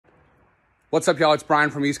What's up, y'all? It's Brian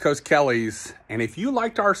from East Coast Kelly's. And if you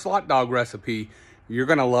liked our slot dog recipe, you're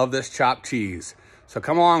gonna love this chopped cheese. So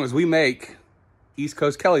come along as we make East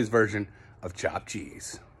Coast Kelly's version of chopped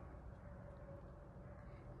cheese.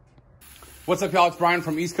 What's up, y'all? It's Brian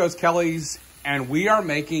from East Coast Kelly's, and we are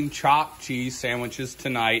making chopped cheese sandwiches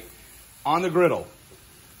tonight on the griddle.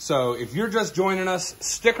 So if you're just joining us,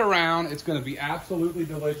 stick around. It's gonna be absolutely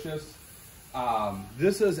delicious.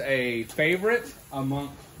 This is a favorite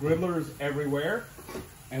amongst griddlers everywhere,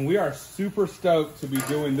 and we are super stoked to be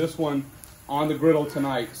doing this one on the griddle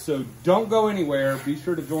tonight. So don't go anywhere. Be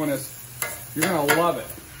sure to join us. You're gonna love it,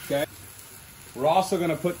 okay? We're also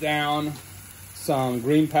gonna put down some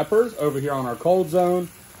green peppers over here on our cold zone,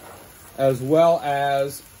 as well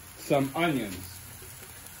as some onions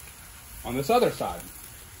on this other side.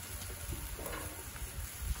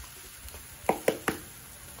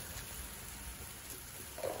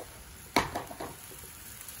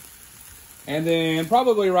 And then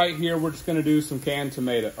probably right here, we're just gonna do some canned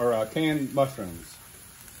tomato, or canned mushrooms.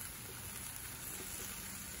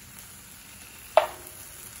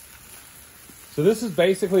 So this is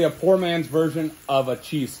basically a poor man's version of a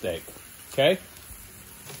cheesesteak, okay?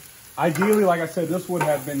 Ideally, like I said, this would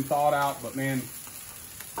have been thawed out, but man,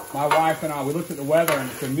 my wife and I, we looked at the weather,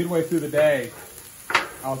 and so midway through the day,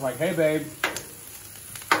 I was like, hey babe,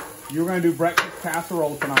 you're gonna do breakfast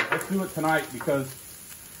casserole tonight. Let's do it tonight, because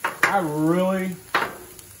I really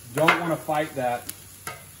don't want to fight that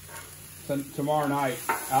tomorrow night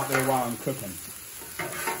out there while I'm cooking.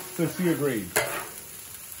 So she agreed.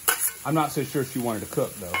 I'm not so sure she wanted to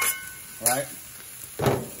cook though. All right.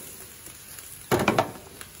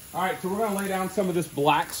 All right, so we're going to lay down some of this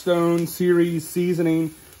Blackstone series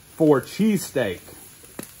seasoning for cheesesteak.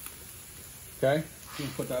 Okay, you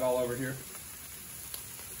can put that all over here.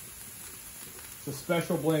 It's a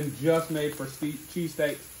special blend just made for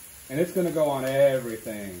cheesesteaks. And it's gonna go on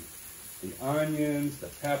everything. The onions, the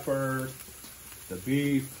peppers, the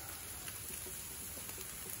beef,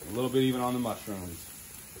 a little bit even on the mushrooms.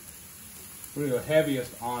 We're the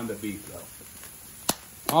heaviest on the beef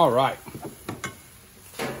though. All right.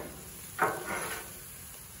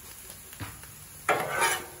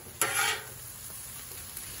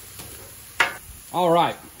 All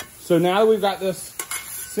right, so now that we've got this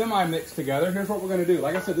semi-mixed together, here's what we're gonna do.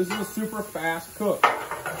 Like I said, this is a super fast cook.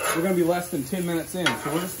 We're gonna be less than 10 minutes in.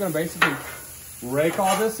 So we're just gonna basically rake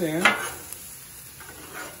all this in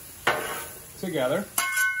together.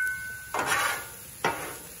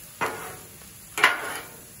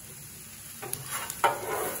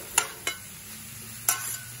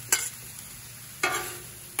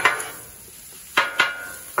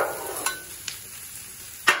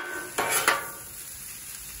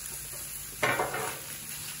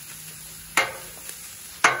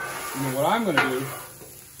 And then what I'm gonna do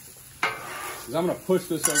is I'm gonna push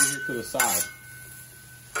this over here to the side.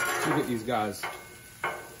 Look at these guys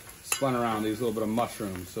spun around, these little bit of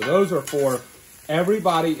mushrooms. So those are for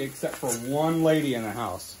everybody except for one lady in the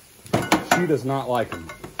house. She does not like them.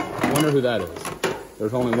 I wonder who that is.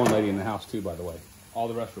 There's only one lady in the house too, by the way. All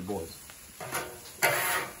the rest are boys.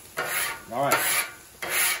 All right,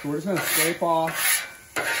 so we're just gonna scrape off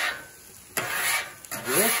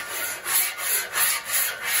this.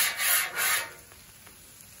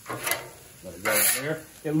 There.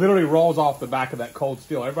 It literally rolls off the back of that cold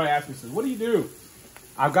steel. Everybody asks me, says, what do you do?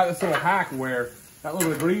 I've got this little hack where that little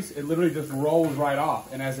bit of grease, it literally just rolls right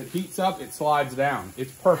off. And as it heats up, it slides down.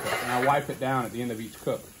 It's perfect. And I wipe it down at the end of each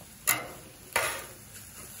cook.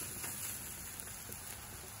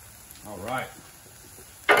 All right.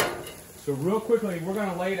 So real quickly, we're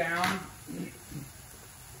going to lay down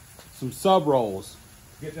some sub rolls.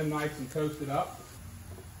 Get them nice and toasted up.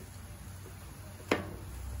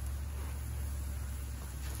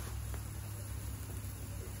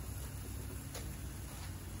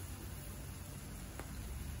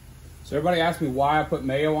 So everybody asks me why I put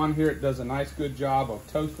mayo on here. It does a nice good job of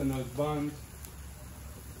toasting those buns.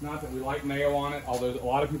 It's not that we like mayo on it, although a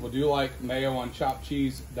lot of people do like mayo on chopped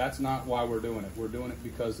cheese. That's not why we're doing it. We're doing it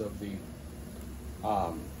because of the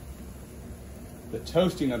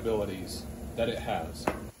toasting abilities that it has.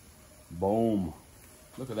 Boom.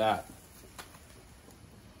 Look at that.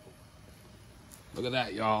 Look at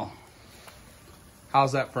that, y'all.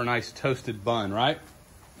 How's that for a nice toasted bun, right?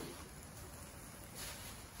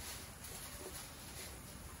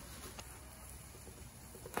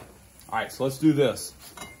 All right, so let's do this.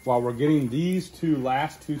 While we're getting these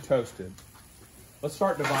last two toasted, let's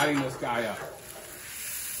start dividing this guy up.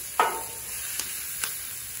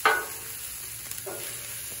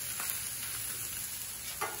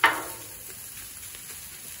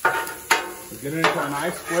 Get it into a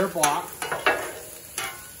nice square block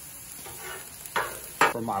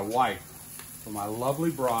for my wife, for my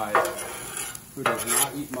lovely bride who does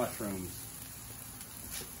not eat mushrooms.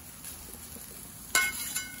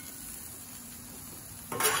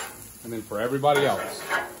 And then for everybody else.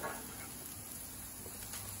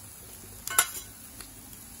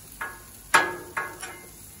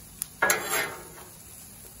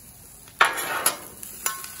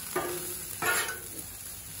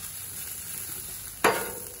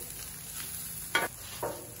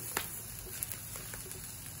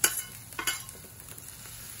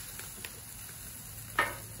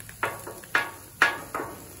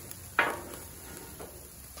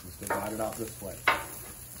 Just divide it out this way.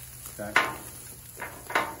 Okay.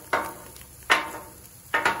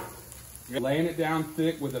 Laying it down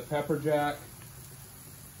thick with a pepper jack.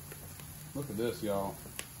 Look at this, y'all.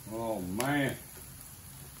 Oh, man.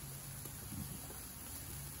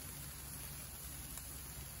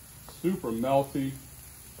 Super melty.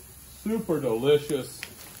 Super delicious.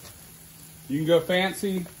 You can go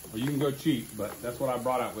fancy or you can go cheap, but that's what I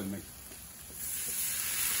brought out with me.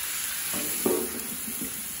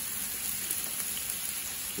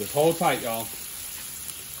 Just hold tight, y'all.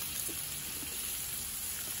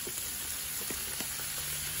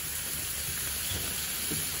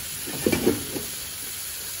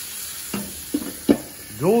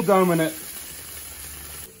 Dual doming it.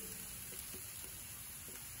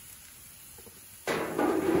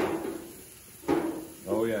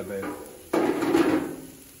 Oh yeah, baby.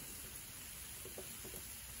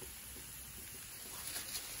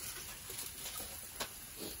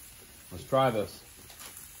 Let's try this.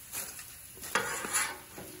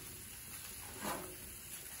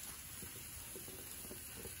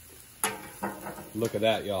 Look at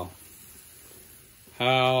that, y'all.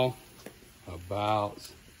 How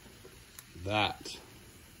about that?